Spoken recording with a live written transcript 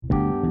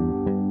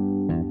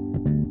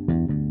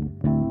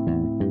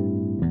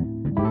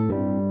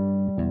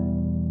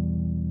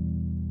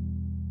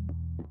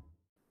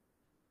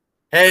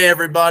Hey,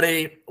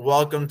 everybody.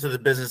 Welcome to the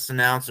Business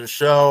Announcer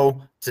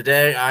Show.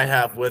 Today, I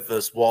have with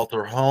us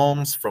Walter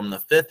Holmes from the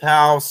Fifth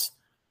House.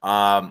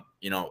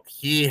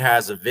 He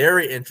has a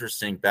very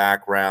interesting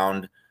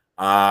background,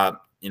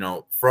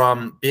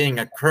 from being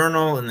a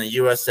colonel in the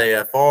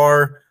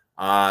USAFR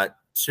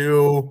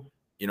to,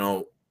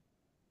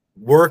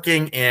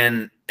 working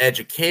in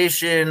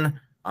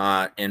education,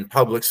 in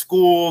public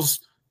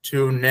schools,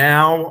 to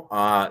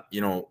now,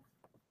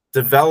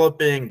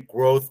 developing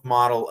growth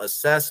model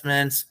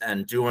assessments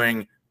and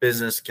doing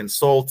business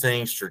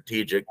consulting,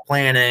 strategic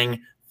planning,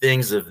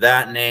 things of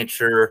that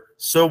nature.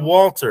 So,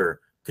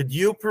 Walter, could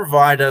you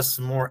provide us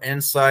some more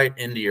insight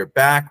into your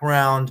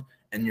background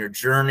and your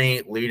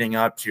journey leading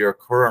up to your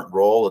current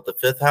role at the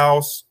Fifth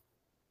House?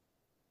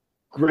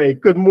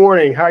 Great. Good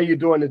morning. How are you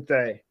doing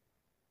today?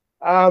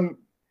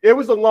 It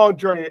was a long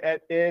journey.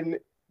 In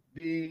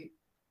the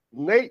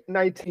late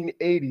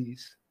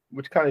 1980s,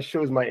 which kind of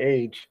shows my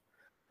age,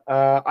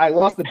 I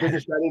lost a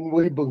business I didn't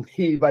really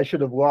believe I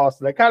should have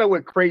lost. And I kind of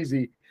went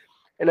crazy.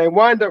 And I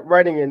wound up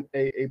writing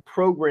a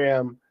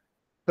program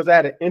because I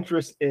had an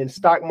interest in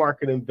stock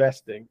market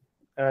investing.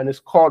 And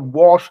it's called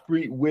Wall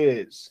Street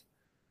Whiz.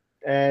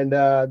 And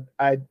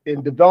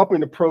in developing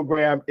the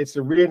program, it's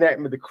a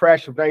reenactment of the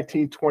crash of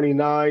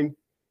 1929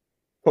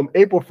 from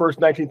April 1st,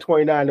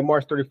 1929 to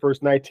March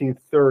 31st,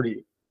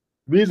 1930.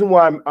 Reason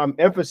why I'm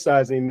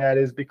emphasizing that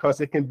is because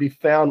it can be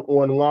found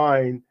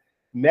online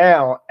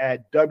now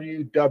at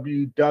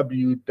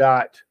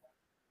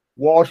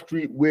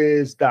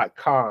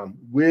www.wallstreetwiz.com.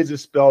 Wiz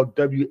is spelled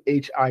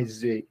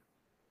W-H-I-Z.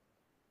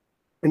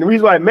 And the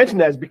reason why I mention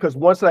that is because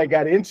once I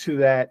got into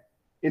that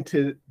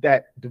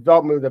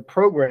development of the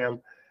program,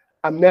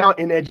 I'm now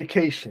in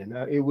education.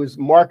 It was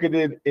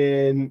marketed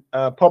in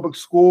public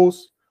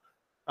schools.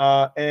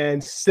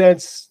 And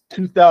since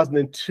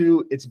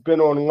 2002, it's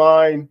been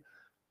online,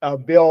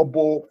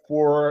 available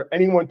for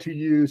anyone to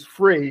use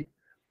free.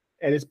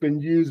 And it's been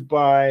used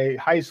by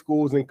high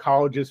schools and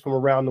colleges from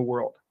around the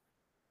world.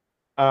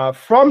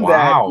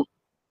 Wow.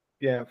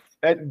 Yeah,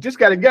 just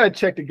gotta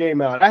check the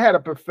game out. I had a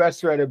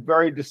professor at a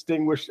very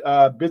distinguished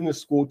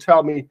business school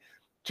tell me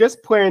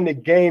just playing the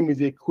game is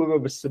the equivalent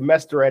of a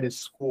semester at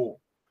his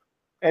school.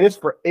 And it's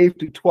for 8th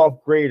to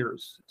 12th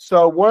graders.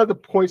 So one of the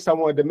points I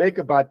wanted to make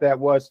about that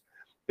was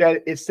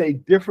that it's a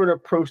different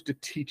approach to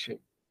teaching.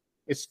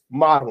 It's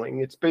modeling.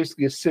 It's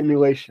basically a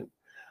simulation.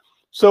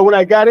 So when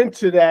I got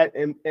into that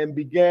and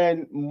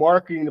began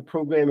marketing the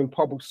program in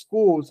public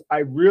schools, I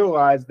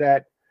realized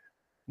that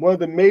one of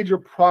the major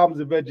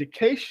problems of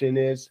education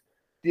is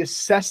the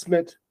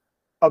assessment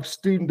of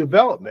student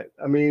development.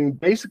 I mean,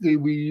 basically,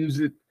 we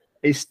use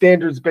a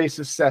standards-based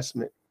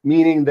assessment,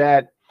 meaning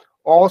that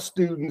all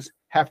students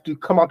have to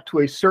come up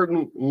to a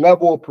certain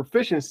level of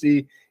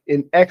proficiency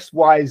in X,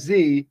 Y,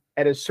 Z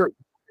at a certain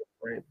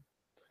frame.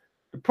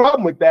 The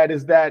problem with that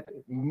is that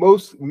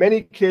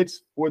many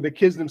kids or the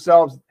kids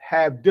themselves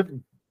have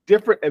different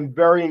and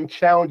varying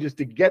challenges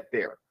to get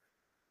there,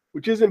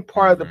 which isn't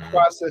part of the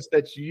process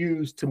that's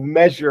used to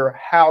measure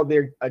how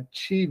they're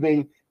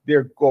achieving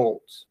their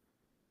goals.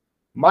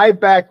 My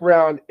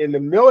background in the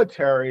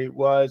military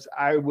was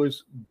I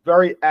was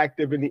very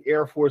active in the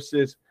Air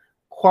Force's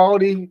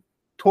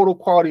total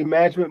quality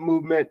management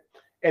movement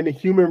and the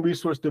Human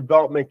Resource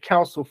Development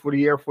Council for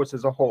the Air Force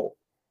as a whole.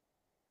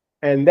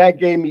 And that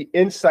gave me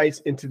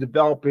insights into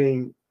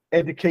developing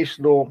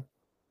educational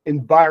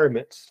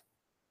environments,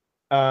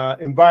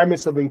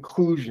 environments of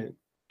inclusion,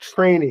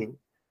 training,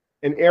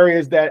 in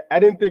areas that I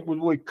didn't think was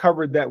really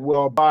covered that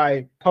well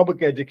by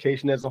public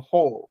education as a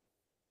whole.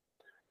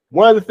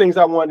 One of the things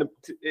I wanted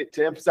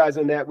to emphasize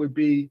on that would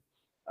be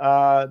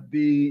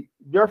the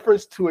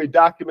reference to a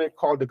document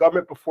called the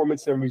Government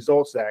Performance and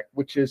Results Act,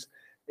 which is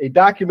a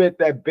document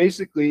that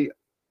basically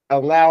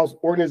allows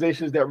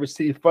organizations that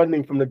receive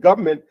funding from the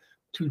government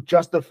to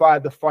justify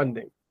the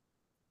funding.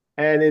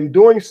 And in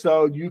doing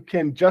so, you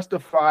can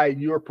justify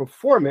your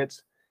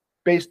performance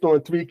based on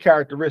 3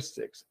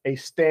 characteristics: a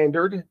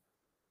standard,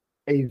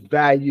 a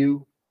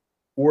value,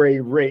 or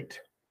a rate.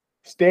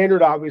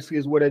 Standard obviously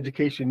is what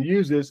education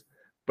uses,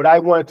 but I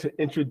wanted to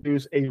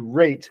introduce a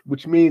rate,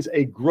 which means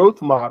a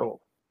growth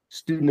model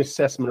student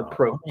assessment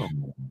approach.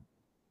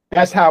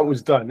 That's how it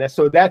was done.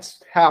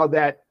 That's how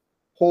that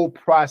whole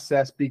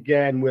process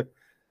began, with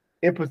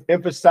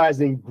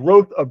emphasizing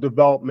growth of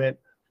development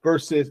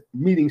versus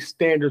meeting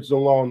standards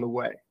along the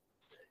way.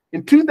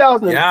 In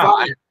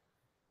 2005,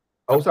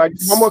 sorry,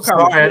 one more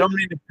comment. Sorry, I don't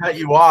mean to cut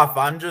you off.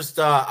 I'm just,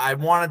 I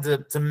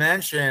wanted to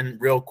mention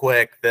real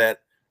quick that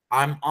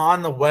I'm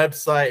on the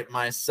website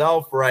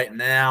myself right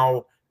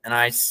now, and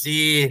I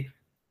see,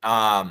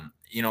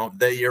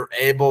 that you're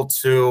able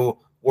to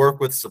work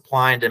with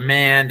supply and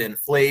demand,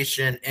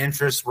 inflation,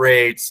 interest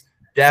rates,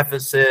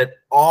 deficit,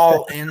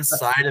 all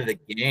inside of the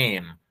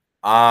game.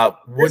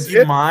 Would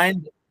you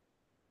mind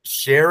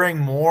sharing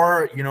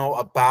more,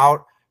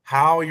 about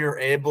how you're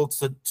able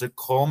to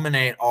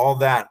culminate all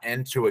that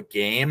into a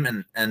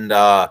game, and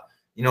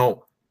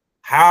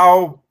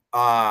how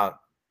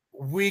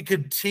we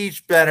could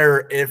teach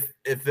better if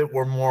it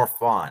were more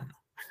fun?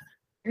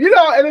 And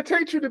to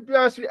take you to be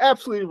honest, you're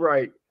absolutely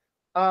right.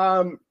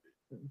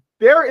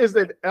 There is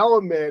an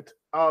element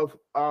of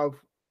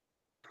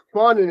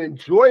fun and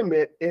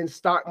enjoyment in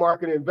stock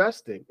market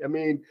investing. I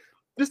mean,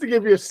 just to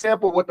give you a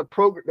sample of what the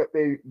program that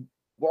the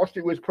Wall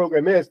Street Whiz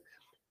program is,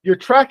 you're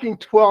tracking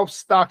 12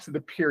 stocks of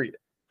the period.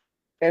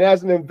 And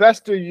as an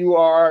investor, you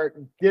are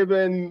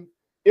given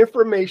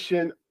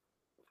information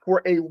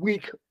for a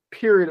week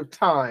period of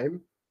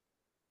time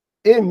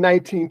in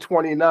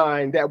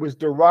 1929 that was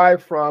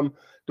derived from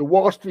the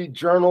Wall Street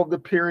Journal of the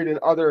period and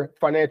other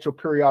financial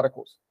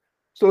periodicals.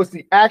 So it's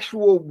the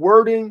actual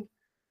wording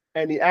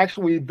and the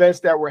actual events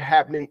that were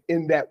happening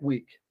in that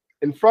week.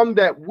 And from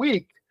that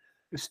week,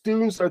 the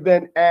students are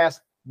then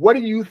asked, what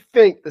do you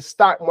think the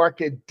stock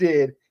market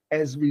did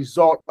as a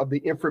result of the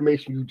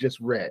information you just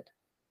read?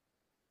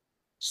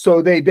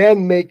 So they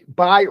then make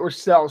buy or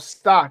sell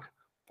stock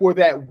for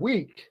that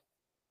week.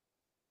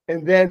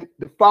 And then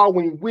the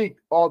following week,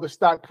 all the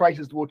stock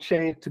prices will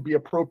change to be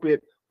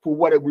appropriate for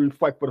what it will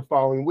reflect for the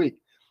following week.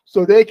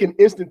 So they can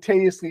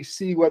instantaneously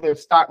see whether the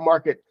stock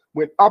market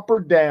went up or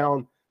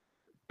down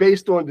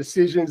based on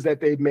decisions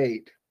that they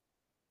made.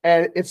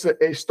 And it's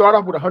a start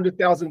off with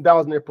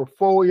 $100,000 in their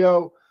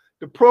portfolio.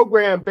 The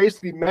program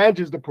basically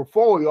manages the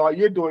portfolio. All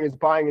you're doing is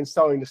buying and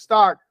selling the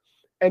stock.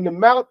 And the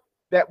amount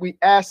that we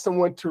ask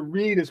someone to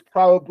read is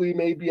probably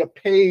maybe a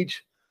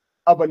page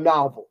of a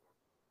novel,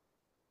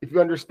 if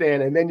you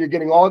understand. And then you're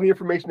getting all the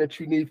information that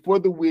you need for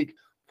the week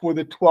for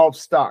the 12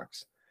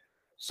 stocks.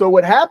 So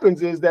what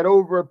happens is that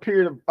over a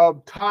period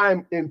of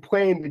time in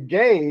playing the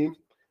game,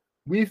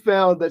 we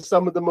found that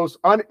some of the most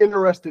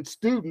uninterested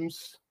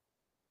students,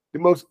 the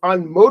most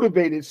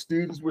unmotivated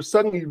students, were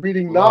suddenly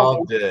reading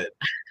novels.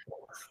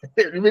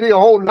 Reading a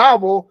whole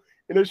novel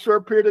in a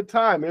short period of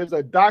time. There's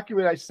a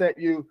document I sent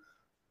you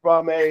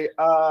from a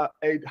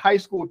high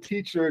school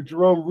teacher,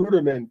 Jerome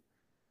Ruderman,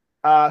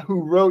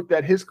 who wrote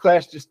that his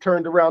class just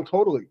turned around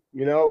totally,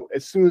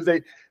 as soon as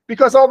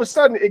because all of a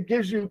sudden it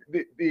gives you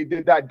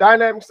the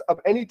dynamics of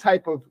any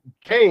type of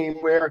game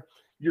where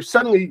you're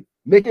suddenly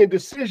making a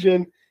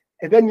decision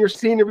and then you're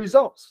seeing the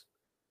results.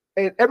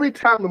 And every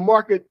time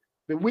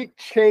the week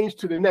changed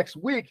to the next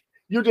week,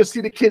 you'll just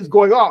see the kids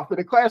going off in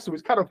the classroom.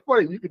 It's kind of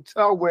funny. You can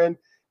tell when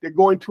they're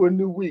going to a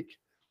new week.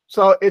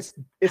 So it's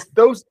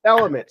those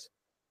elements.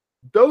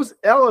 Those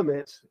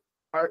elements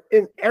are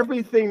in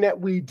everything that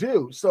we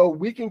do. So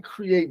we can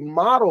create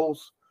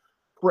models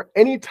for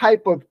any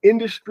type of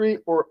industry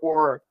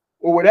or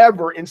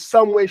whatever in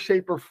some way,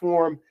 shape, or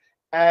form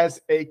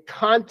as a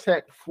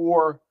content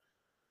for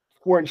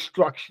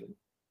instruction.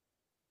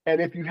 And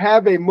if you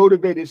have a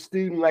motivated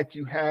student like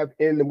you have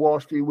in the Wall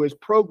Street Whiz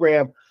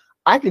program,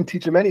 I can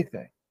teach them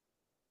anything.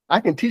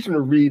 I can teach them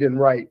to read and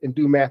write and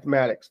do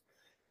mathematics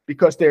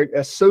because they're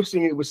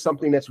associated with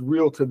something that's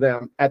real to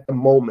them at the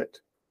moment.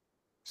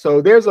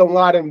 So there's a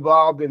lot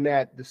involved in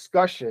that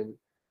discussion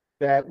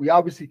that we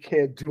obviously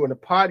can't do in a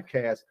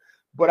podcast,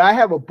 but I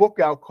have a book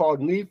out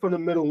called Lead from the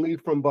Middle,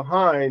 Lead from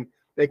Behind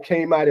that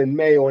came out in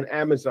May on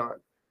Amazon.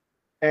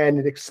 And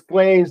it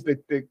explains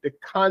the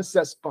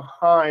concepts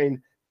behind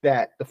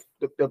that,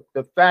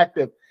 the fact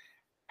that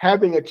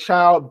having a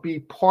child be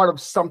part of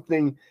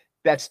something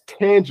that's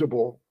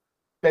tangible,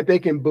 that they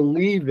can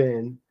believe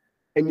in,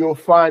 and you'll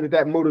find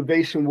that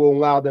motivation will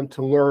allow them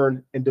to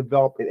learn and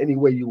develop in any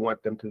way you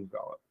want them to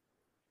develop.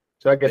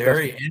 So I guess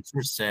very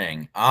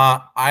interesting.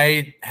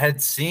 I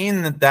had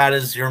seen that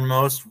is your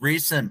most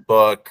recent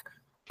book.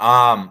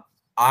 I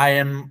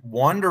am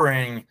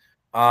wondering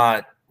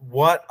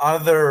what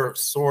other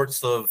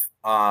sorts of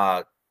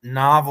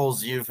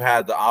novels you've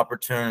had the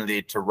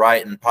opportunity to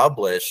write and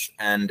publish,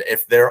 and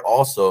if they're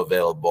also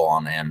available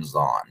on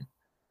Amazon.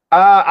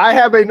 I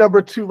have a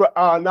number 2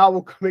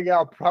 novel coming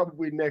out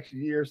probably next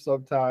year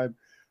sometime,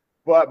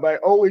 but my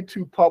only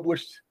 2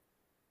 published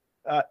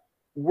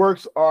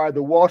works are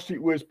the Wall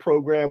Street Whiz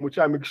program, which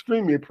I'm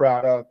extremely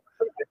proud of.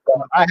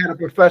 I had a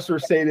professor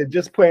say that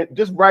just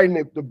writing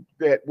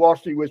that Wall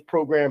Street Whiz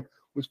program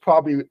was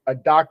probably a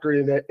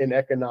doctorate in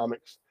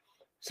economics.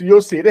 So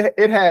you'll see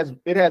it has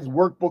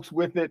workbooks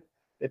with it.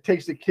 It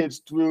takes the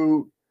kids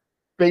through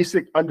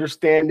basic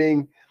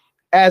understanding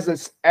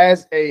as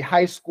a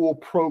high school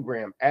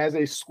program, as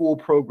a school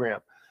program,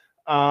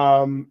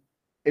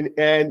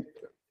 and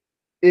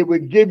it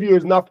would give you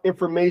enough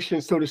information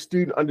so the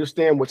student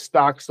understand what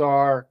stocks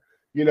are,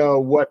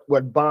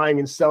 what buying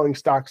and selling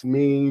stocks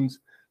means,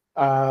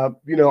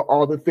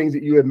 all the things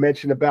that you had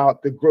mentioned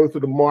about the growth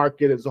of the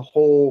market as a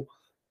whole,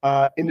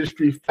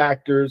 industry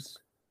factors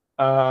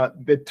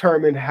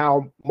determine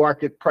how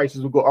market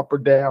prices will go up or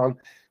down.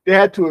 They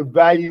had to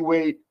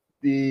evaluate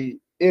the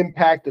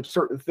impact of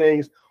certain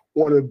things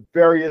on the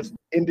various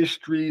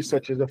industries,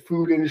 such as the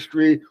food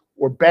industry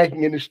or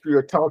banking industry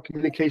or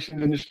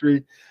telecommunications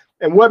industry.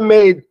 And what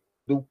made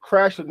the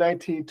crash of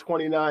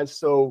 1929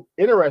 so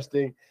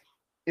interesting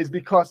is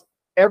because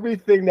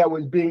everything that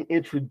was being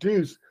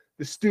introduced,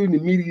 the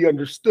student immediately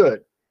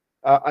understood.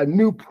 A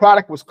new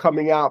product was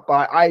coming out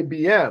by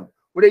IBM,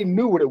 where they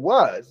knew what it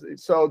was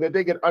so that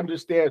they could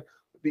understand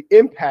the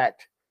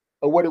impact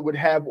of what it would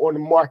have on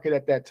the market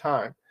at that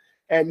time.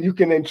 And you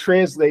can then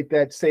translate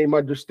that same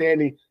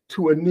understanding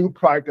to a new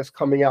product that's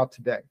coming out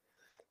today.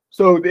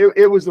 So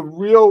it was a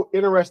real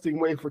interesting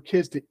way for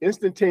kids to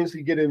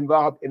instantaneously get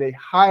involved in a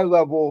high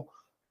level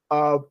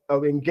of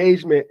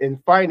engagement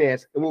in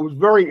finance. And what was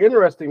very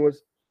interesting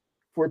was,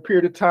 for a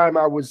period of time,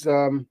 I was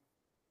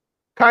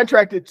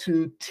contracted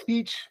to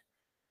teach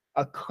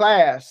a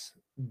class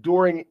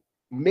during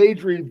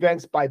major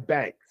events by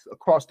banks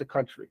across the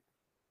country.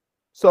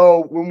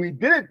 So when we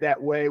did it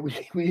that way,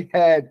 we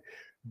had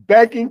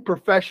banking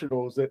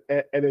professionals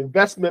and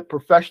investment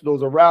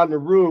professionals around the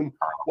room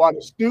while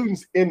the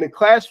students in the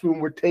classroom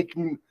were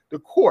taking the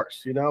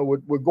course.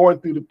 We're going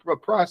through the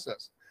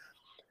process.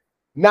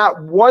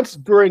 Not once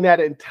during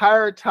that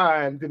entire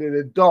time did an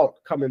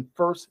adult come in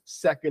first,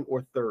 second,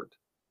 or third.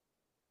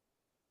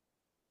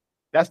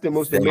 That's the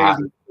most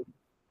amazing thing.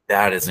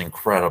 That is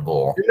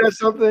incredible. Isn't that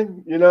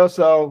something?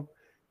 So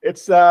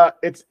it's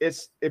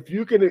if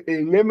you can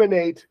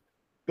eliminate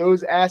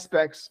those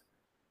aspects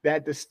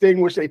that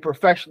distinguish a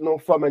professional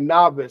from a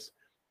novice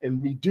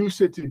and reduce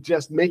it to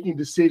just making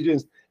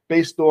decisions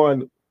based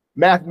on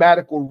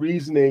mathematical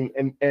reasoning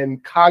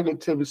and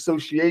cognitive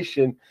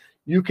association,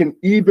 you can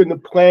even the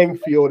playing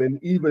field, and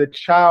even a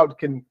child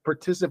can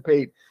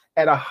participate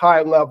at a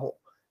high level.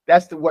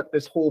 That's what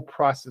this whole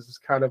process is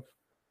kind of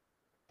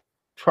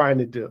trying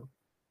to do.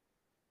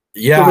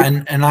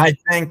 Yeah, and I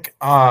think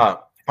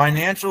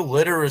financial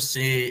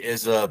literacy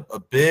is a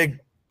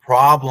big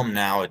problem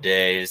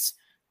nowadays.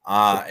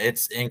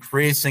 It's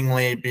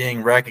increasingly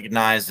being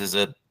recognized as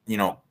a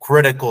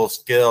critical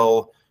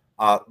skill.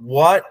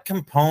 What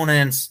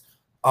components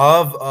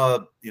of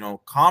a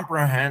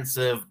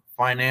comprehensive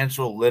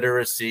financial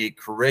literacy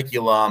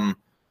curriculum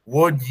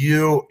would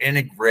you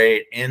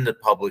integrate into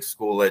public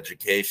school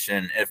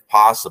education if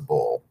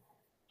possible?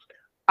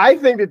 I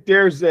think that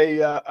there's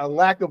a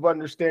lack of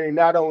understanding,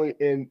 not only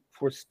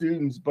for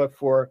students, but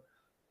for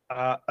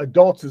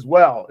adults as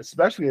well,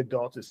 especially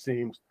adults, it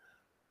seems,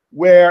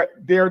 where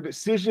there are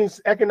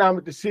decisions,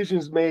 economic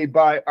decisions made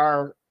by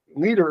our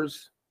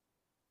leaders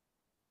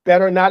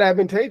that are not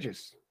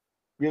advantageous.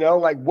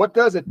 Like, what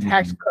does a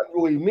tax cut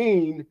really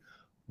mean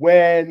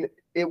when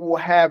it will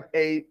have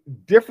a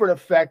different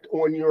effect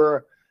on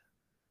your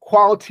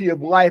quality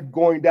of life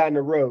going down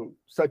the road,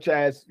 such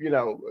as,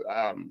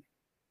 wow,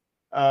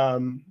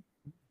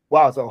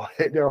 so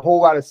there are a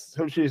whole lot of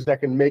associations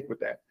that can make with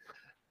that.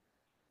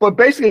 But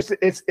basically,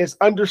 it's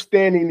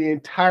understanding the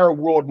entire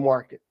world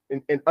market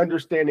and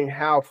understanding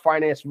how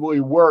finance really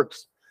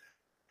works,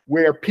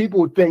 where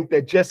people think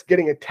that just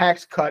getting a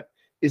tax cut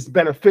is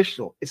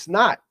beneficial. It's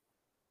not.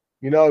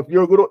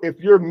 If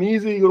your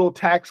measly little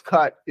tax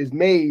cut is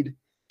made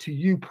to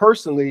you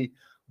personally,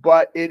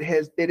 but it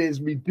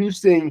is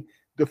reducing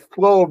the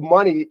flow of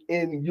money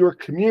in your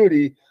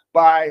community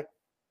by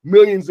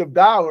millions of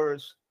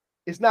dollars,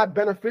 it's not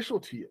beneficial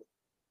to you.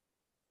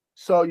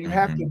 So you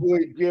have to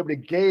really be able to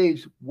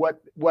gauge what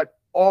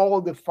all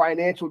of the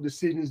financial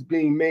decisions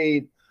being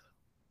made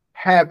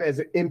have as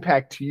an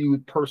impact to you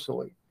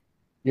personally.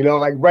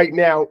 Like right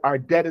now, our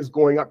debt is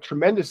going up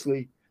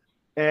tremendously.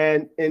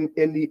 And in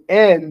the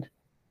end,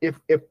 if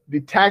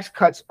the tax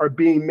cuts are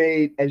being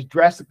made as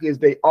drastically as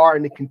they are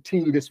and they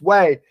continue this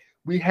way,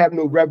 we have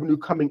no revenue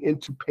coming in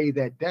to pay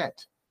that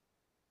debt.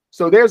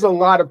 So there's a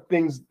lot of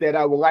things that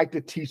I would like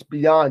to teach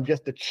beyond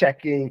just the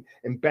checking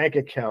and bank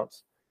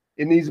accounts.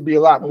 It needs to be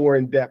a lot more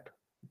in depth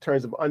in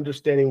terms of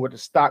understanding what the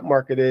stock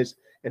market is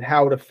and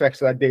how it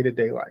affects our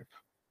day-to-day life.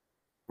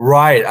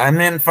 Right. I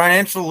mean,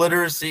 financial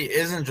literacy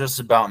isn't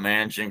just about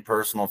managing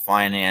personal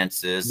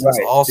finances. Right.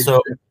 It's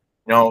also,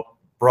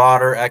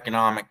 broader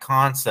economic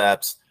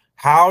concepts.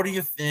 How do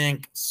you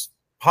think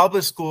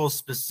public schools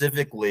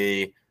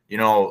specifically,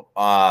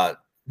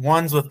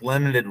 ones with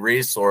limited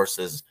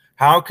resources,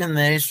 how can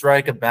they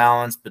strike a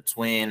balance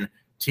between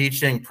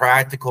teaching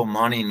practical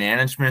money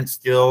management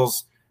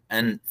skills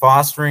and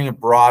fostering a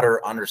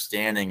broader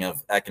understanding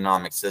of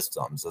economic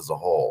systems as a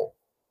whole?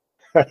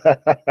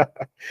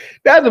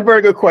 That's a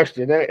very good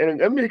question. And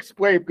let me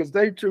explain, because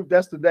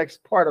that's the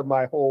next part of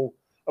my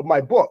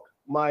book.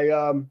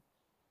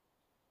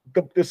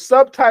 The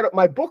subtitle,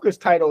 my book is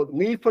titled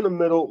Lead from the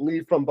Middle,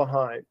 Lead from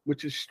Behind,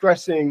 which is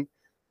stressing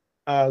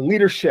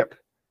leadership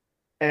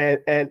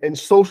and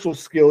social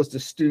skills to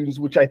students,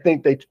 which I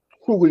think they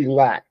truly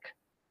lack.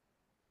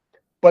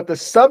 But the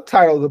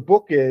subtitle of the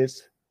book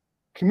is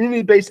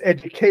Community-Based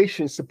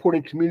Education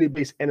Supporting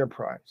Community-Based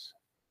Enterprise.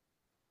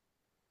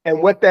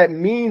 And what that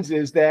means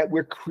is that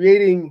we're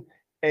creating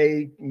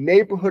a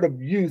neighborhood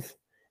of youth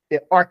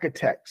and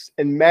architects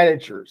and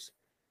managers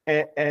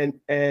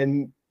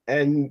and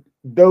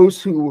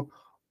those who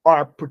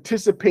are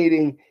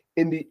participating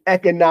in the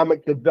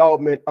economic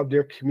development of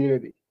their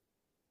community.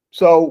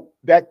 So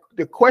that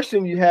the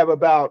question you have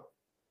about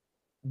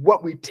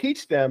what we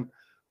teach them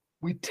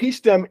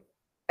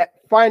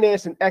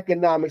finance and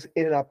economics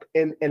in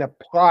an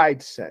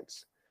applied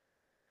sense.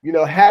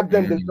 Have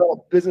them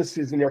develop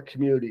businesses in their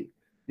community,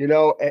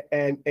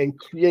 and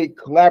create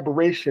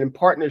collaboration and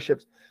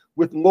partnerships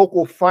with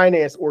local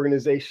finance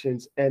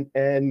organizations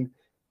and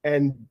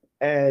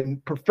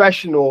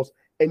professionals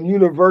and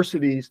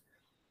universities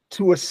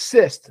to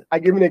assist. I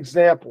give an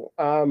example.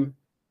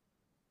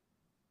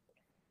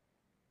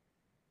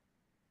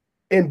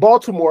 In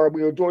Baltimore,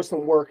 we were doing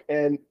some work,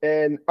 and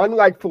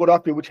unlike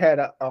Philadelphia, which had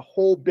a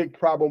whole big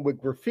problem with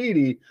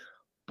graffiti,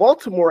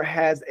 Baltimore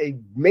has a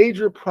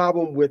major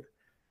problem with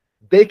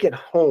vacant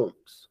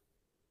homes.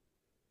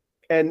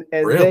 And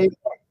Really?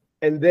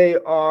 they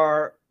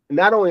are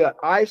not only an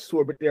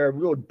eyesore, but they're a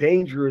real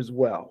danger as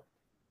well.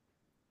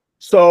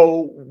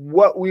 So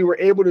what we were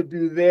able to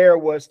do there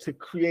was to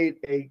create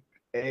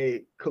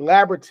a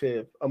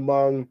collaborative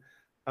among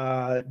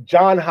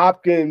John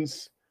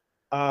Hopkins,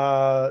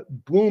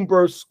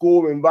 Bloomberg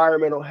School of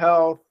Environmental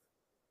Health,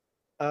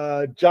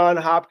 John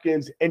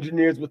Hopkins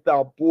Engineers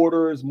Without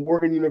Borders,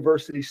 Morgan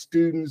University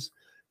students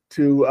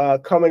to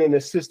come in and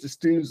assist the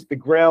students at the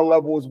ground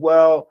level as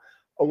well,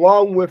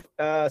 along with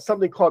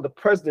something called the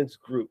President's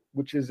Group,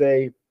 which is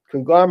a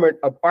conglomerate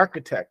of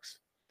architects.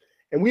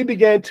 And we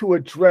began to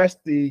address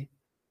the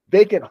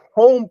vacant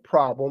home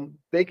problem,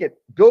 vacant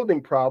building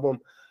problem,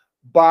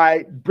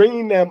 by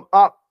bringing them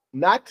up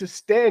not to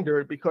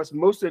standard, because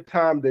most of the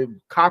time the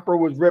copper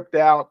was ripped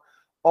out,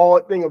 all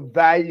thing of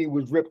value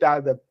was ripped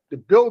out of the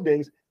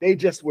buildings. They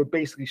just were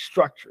basically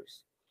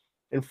structures.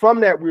 And from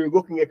that, we were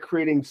looking at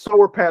creating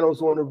solar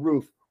panels on the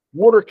roof,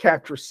 water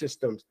capture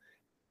systems,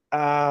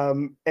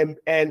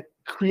 and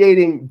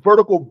creating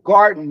vertical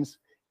gardens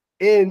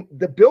in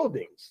the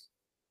buildings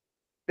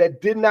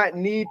that did not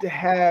need to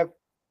have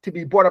to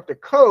be brought up to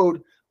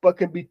code, but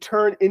can be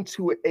turned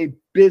into a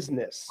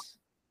business.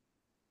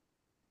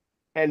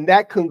 And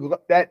that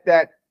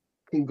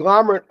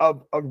conglomerate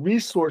of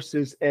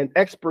resources and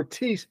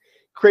expertise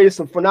created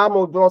some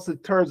phenomenal results in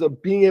terms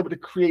of being able to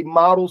create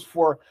models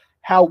for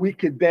how we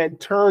could then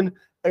turn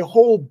a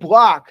whole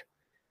block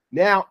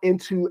now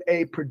into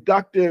a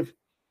productive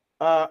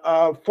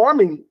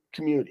farming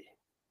community.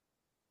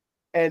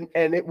 And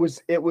it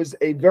was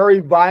a very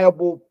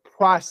viable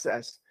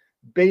process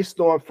based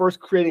on first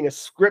creating a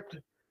script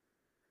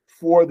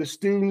for the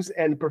students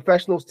and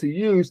professionals to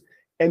use,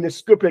 and the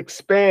script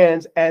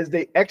expands as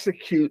they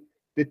execute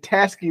the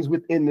taskings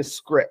within the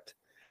script.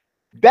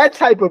 That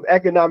type of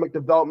economic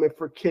development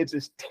for kids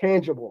is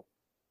tangible,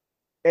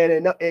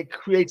 and it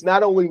creates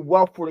not only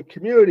wealth for the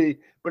community,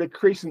 but it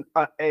creates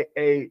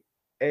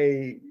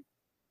a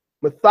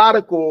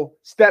methodical,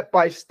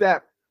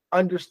 step-by-step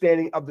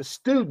understanding of the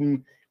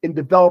student in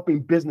developing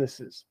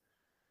businesses,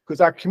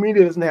 because our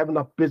community doesn't have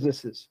enough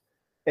businesses.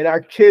 And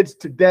our kids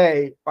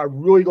today are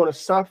really going to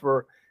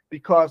suffer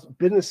because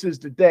businesses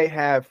today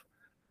have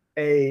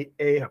a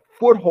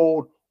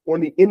foothold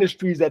on the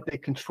industries that they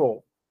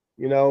control.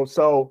 You know,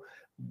 so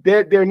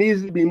there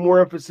needs to be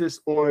more emphasis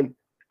on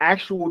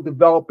actual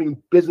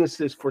developing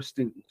businesses for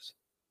students.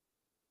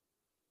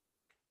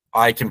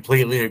 I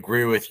completely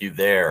agree with you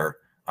there.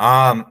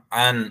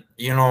 And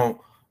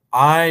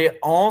I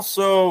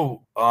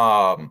also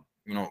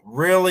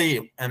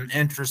really am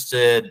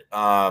interested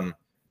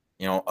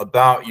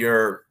about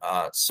your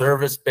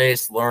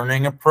service-based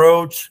learning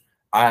approach.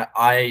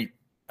 I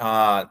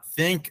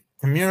think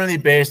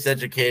community-based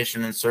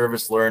education and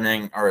service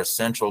learning are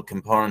essential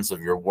components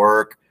of your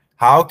work.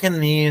 How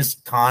can these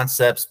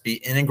concepts be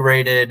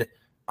integrated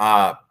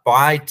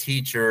by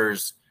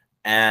teachers,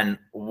 and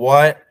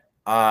what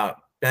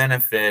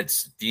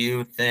benefits do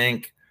you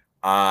think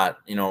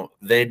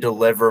they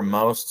deliver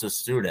most to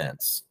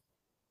students?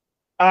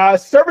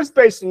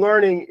 Service-based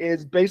learning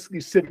is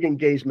basically civic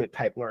engagement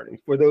type learning,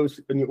 for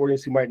those in the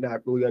audience who might not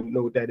really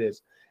know what that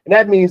is. And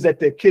that means that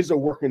the kids are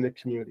working in the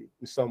community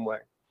in some way.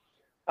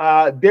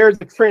 There's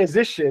a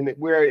transition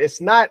where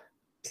it's not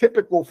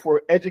typical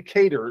for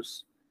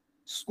educators,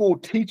 school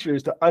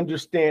teachers, to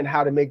understand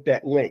how to make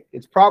that link.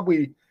 It's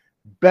probably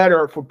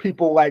better for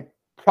people like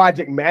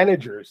project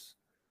managers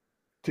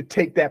to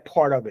take that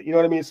part of it. You know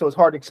what I mean? So it's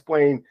hard to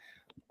explain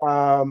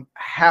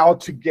how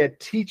to get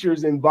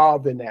teachers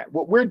involved in that.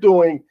 What we're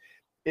doing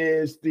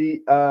is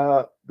the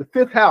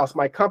Fifth House,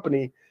 my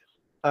company,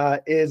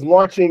 is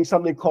launching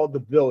something called The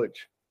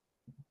Village.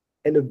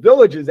 And The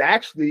Village is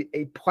actually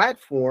a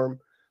platform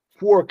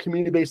for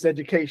community-based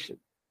education.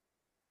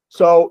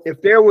 So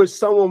if there was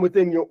someone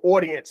within your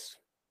audience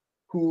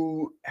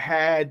who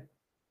had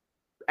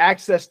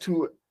access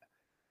to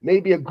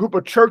maybe a group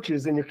of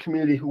churches in your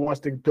community who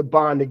wants to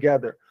bond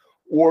together,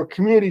 or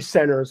community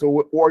centers,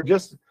 or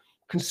just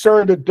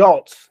concerned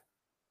adults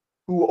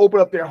who open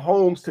up their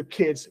homes to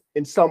kids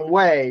in some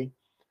way,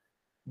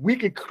 we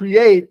could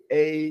create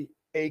a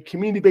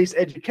community-based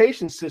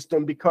education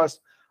system,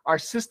 because our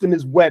system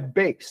is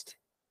web-based.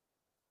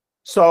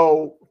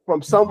 So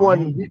from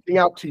someone reaching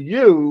out to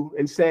you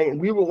and saying,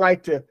 we would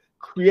like to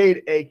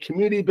create a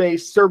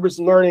community-based service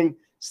learning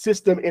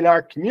system in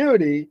our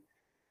community,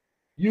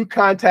 you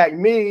contact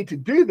me to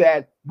do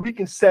that, we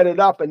can set it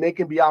up and they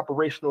can be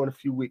operational in a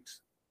few weeks.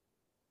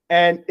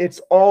 And it's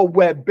all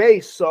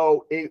web-based,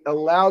 so it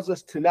allows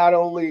us to not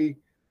only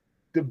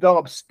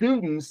develop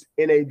students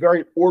in a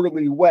very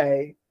orderly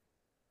way,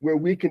 where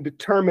we can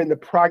determine the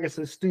progress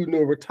of the student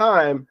over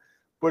time,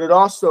 but it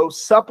also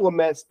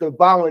supplements the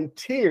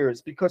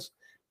volunteers, because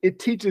it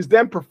teaches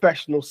them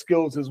professional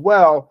skills as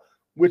well,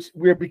 which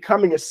we're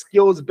becoming a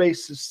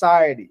skills-based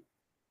society.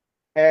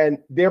 And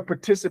their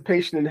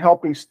participation in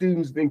helping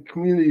students in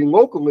community and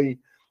locally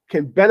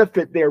can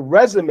benefit their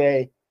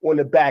resume on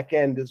the back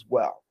end as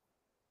well.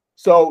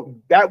 So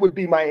that would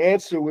be my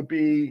answer, would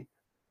be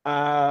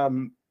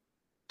to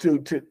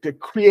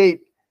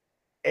create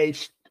a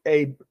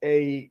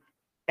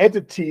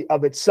entity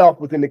of itself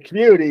within the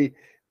community,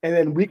 and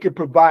then we could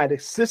provide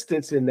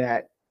assistance in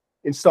that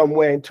in some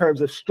way in terms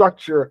of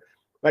structure.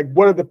 Like,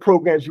 what are the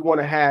programs you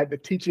want to have, the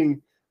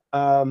teaching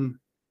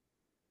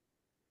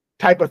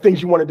type of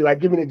things you want to do. I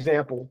give you an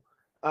example.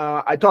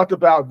 I talked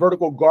about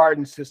vertical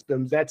garden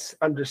systems. That's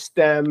under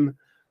STEM.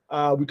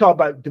 We talk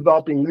about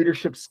developing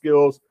leadership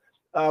skills.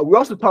 We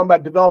also talk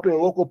about developing a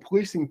local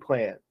policing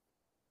plan,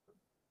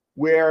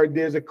 where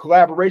there's a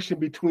collaboration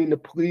between the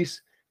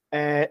police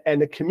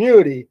and the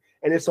community,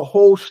 and it's a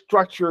whole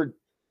structured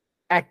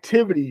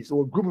activities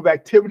or group of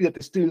activity that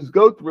the students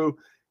go through.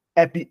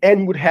 At the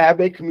end, would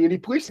have a community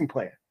policing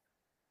plan.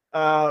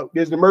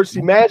 There's an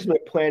emergency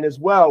management plan as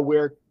well,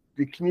 where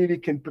the community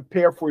can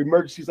prepare for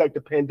emergencies like the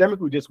pandemic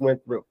we just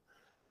went through,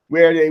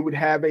 where they would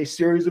have a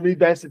series of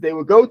events that they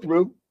would go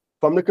through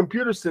from the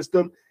computer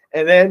system,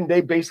 and then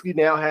they basically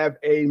now have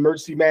a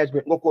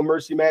local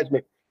emergency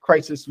management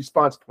crisis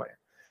response plan.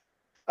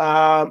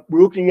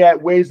 We're looking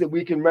at ways that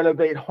we can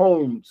renovate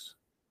homes,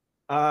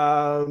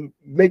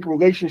 make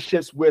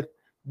relationships with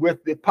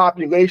the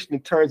population in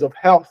terms of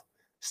health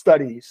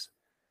studies.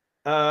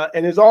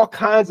 And there's all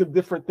kinds of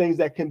different things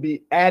that can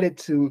be added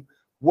to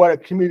what a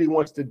community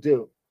wants to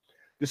do.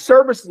 The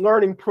service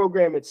learning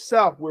program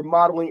itself, we're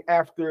modeling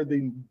after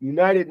the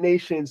United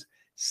Nations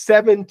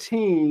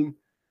 17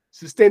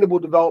 Sustainable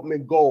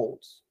Development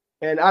Goals.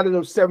 And out of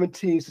those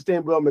 17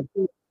 Sustainable Development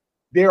Goals,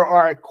 there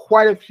are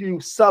quite a few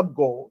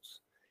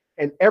sub-goals.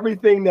 And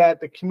everything that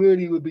the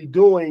community would be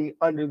doing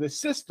under the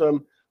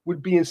system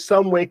would be in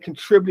some way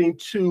contributing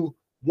to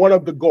one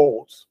of the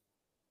goals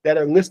that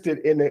are listed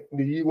in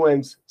the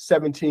UN's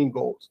 17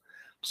 goals.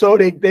 So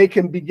they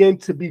can begin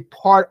to be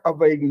part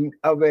of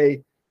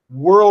a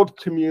world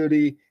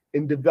community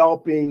in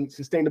developing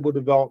sustainable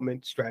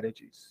development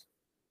strategies.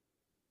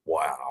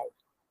 Wow.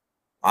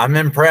 I'm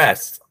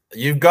impressed.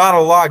 You've got a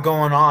lot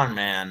going on,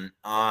 man.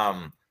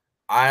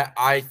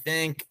 I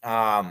think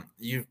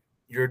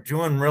you're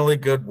doing really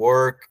good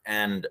work,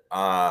 and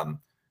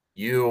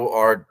you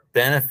are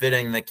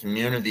benefiting the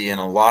community in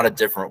a lot of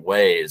different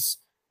ways.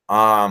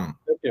 Thank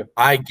you.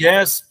 I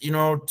guess,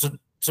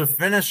 to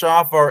finish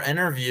off our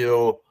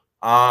interview,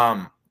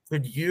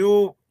 could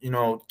you,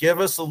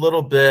 give us a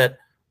little bit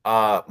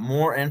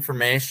more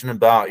information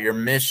about your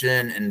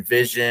mission and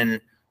vision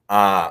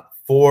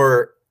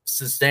for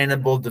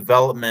sustainable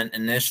development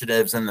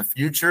initiatives in the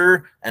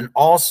future, and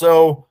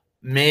also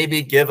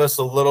maybe give us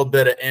a little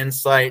bit of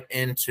insight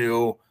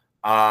into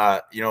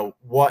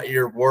what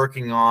you're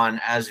working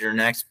on as your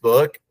next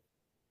book?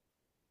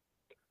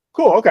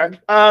 Cool. Okay.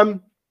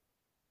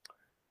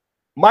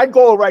 My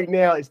goal right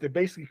now is to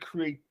basically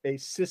create a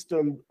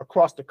system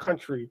across the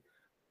country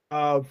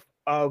of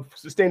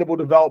sustainable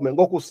development,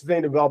 local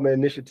sustainable development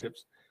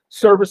initiatives,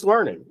 service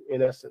learning,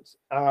 in essence,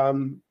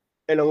 and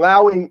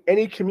allowing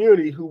any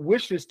community who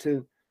wishes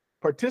to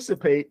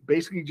participate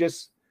basically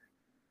just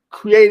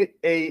create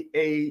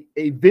a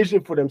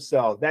vision for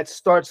themselves. That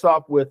starts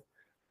off with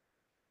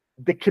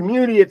the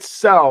community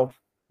itself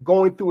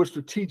going through a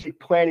strategic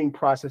planning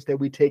process that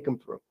we take them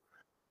through.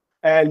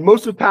 And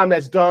most of the time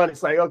that's done,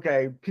 it's like,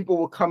 okay, people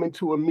will come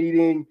into a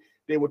meeting,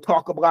 they will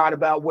talk a lot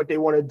about what they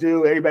want to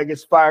do, everybody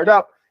gets fired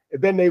up,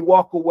 and then they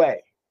walk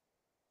away.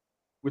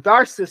 With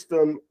our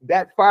system,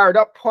 that fired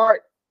up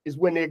part is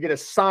when they get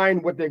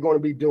assigned what they're going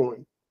to be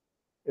doing.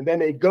 And then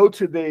they go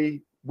to the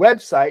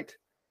website,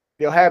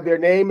 they'll have their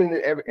name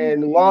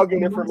and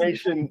login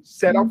information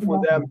set up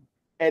for them,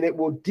 and it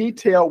will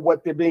detail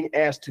what they're being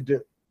asked to do.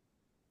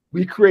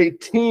 We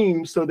create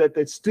teams so that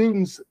the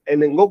students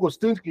and the local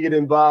students can get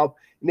involved,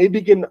 and they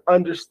begin to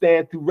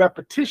understand through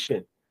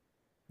repetition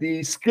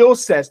the skill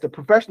sets, the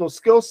professional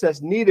skill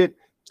sets needed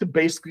to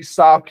basically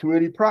solve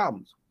community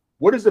problems.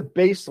 What is a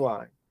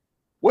baseline?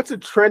 What's a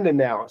trend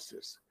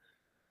analysis?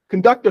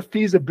 Conduct a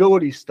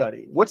feasibility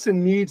study. What's a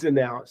needs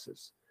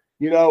analysis?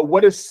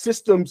 What is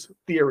systems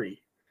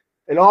theory?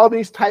 And all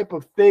these type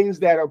of things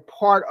that are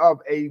part of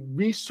a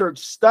research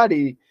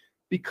study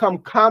become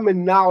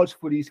common knowledge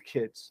for these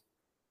kids,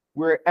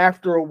 where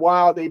after a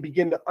while they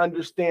begin to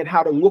understand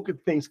how to look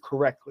at things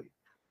correctly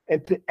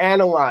and to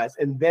analyze,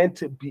 and then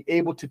to be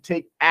able to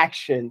take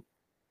action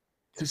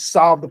to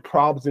solve the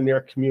problems in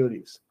their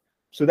communities.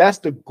 So that's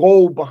the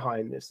goal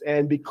behind this.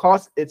 And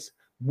because it's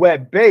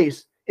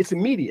web-based, it's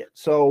immediate.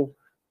 So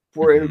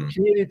for a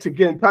community to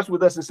get in touch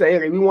with us and say,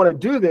 hey, we want to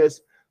do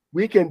this,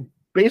 we can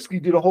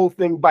basically do the whole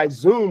thing by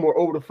Zoom or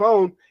over the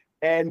phone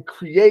and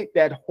create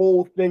that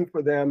whole thing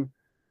for them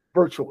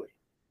virtually.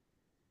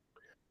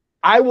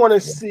 I want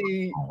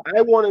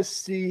to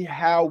see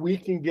how we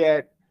can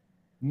get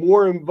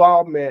more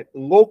involvement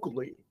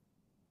locally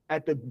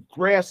at the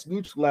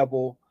grassroots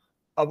level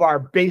of our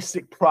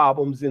basic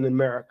problems in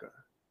America.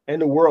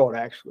 and the world,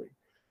 actually,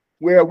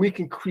 where we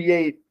can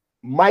create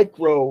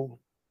micro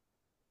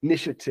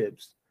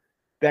initiatives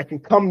that can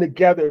come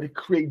together to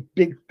create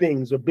big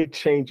things or big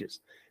changes.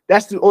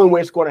 That's the only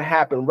way it's going to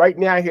happen. Right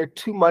now, I hear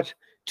too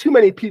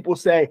many people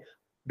say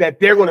that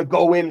they're going to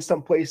go in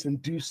someplace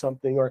and do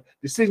something, or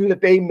decisions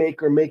that they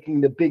make are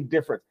making the big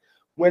difference.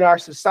 When our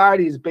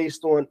society is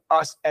based on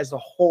us as a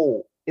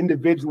whole,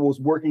 individuals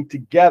working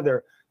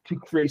together to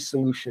create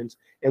solutions,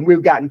 and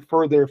we've gotten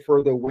further and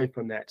further away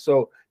from that.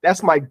 So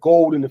that's my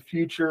goal in the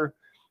future.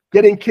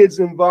 Getting kids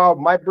involved.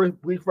 My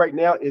belief right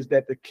now is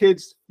that the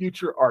kids'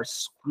 future are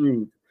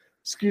screwed.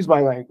 Excuse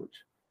my language.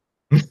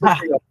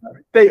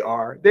 They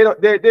are.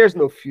 There's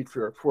no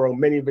future for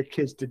many of the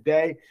kids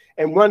today.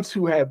 And ones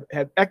who have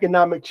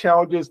economic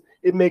challenges,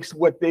 it makes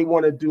what they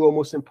want to do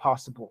almost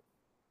impossible.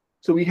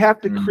 So we have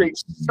to create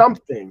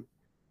something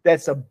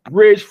that's a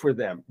bridge for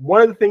them.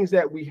 One of the things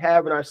that we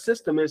have in our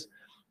system is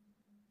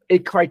a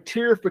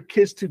criteria for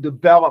kids to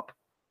develop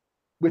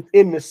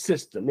within the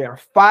system. There are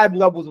 5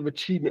 levels of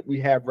achievement we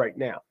have right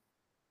now.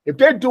 If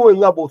they're doing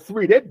level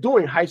 3, they're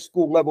doing high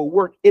school level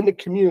work in the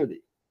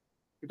community.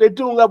 If they're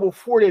doing level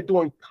 4, they're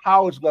doing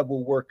college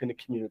level work in the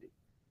community.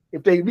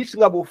 If they reach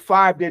level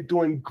 5, they're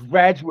doing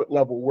graduate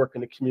level work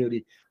in the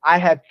community. I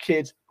have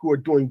kids who are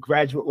doing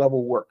graduate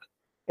level work,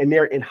 and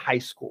they're in high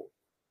school.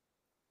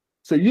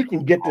 So you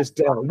can get this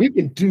done. We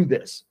can do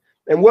this.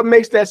 And what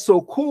makes that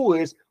so cool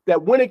is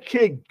that when a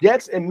kid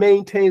gets and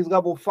maintains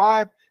level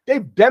 5,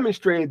 they've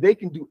demonstrated they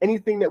can do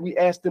anything that we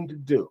ask them to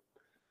do.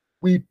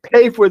 We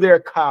pay for their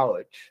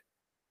college.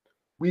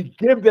 We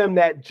give them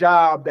that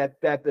job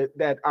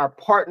that our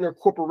partner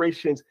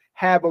corporations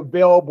have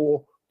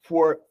available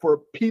for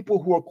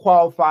people who are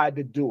qualified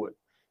to do it.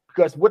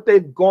 Because what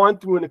they've gone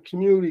through in the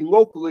community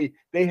locally,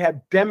 they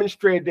have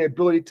demonstrated their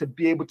ability to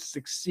be able to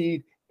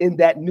succeed in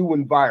that new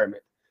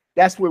environment.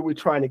 That's where we're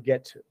trying to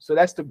get to. So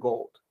that's the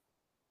goal.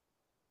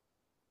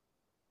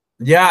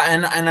 Yeah,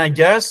 and I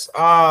guess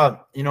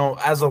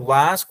as a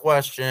last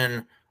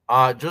question,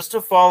 just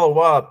to follow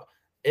up,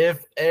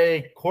 if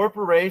a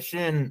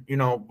corporation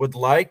would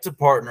like to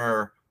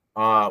partner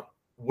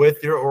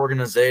with your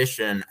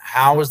organization,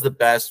 how is the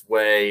best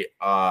way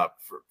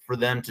for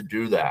them to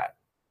do that?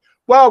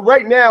 Well,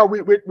 right now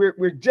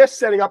we're just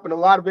setting up in a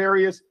lot of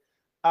areas.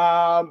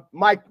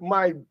 My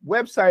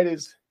website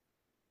is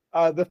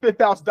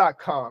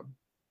thefifthhouse.com.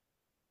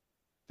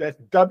 That's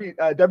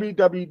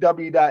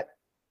www.the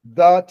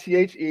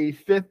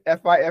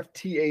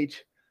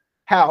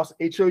house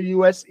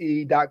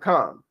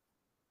house.com.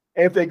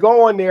 And if they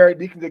go on there,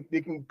 they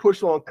can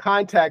push on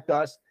contact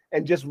us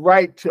and just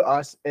write to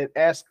us and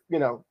ask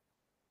to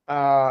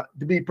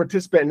be a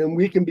participant, and then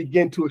we can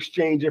begin to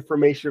exchange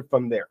information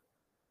from there.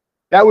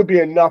 That would be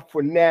enough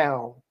for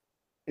now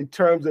in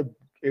terms of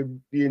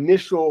the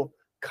initial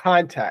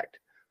contact.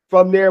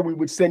 From there, we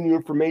would send you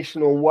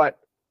information on what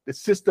the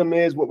system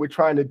is, what we're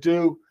trying to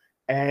do,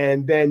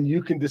 and then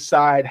you can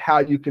decide how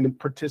you can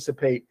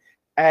participate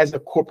as a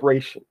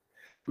corporation.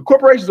 The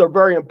corporations are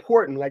very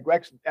important. Like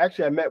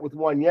actually I met with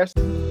one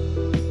yesterday.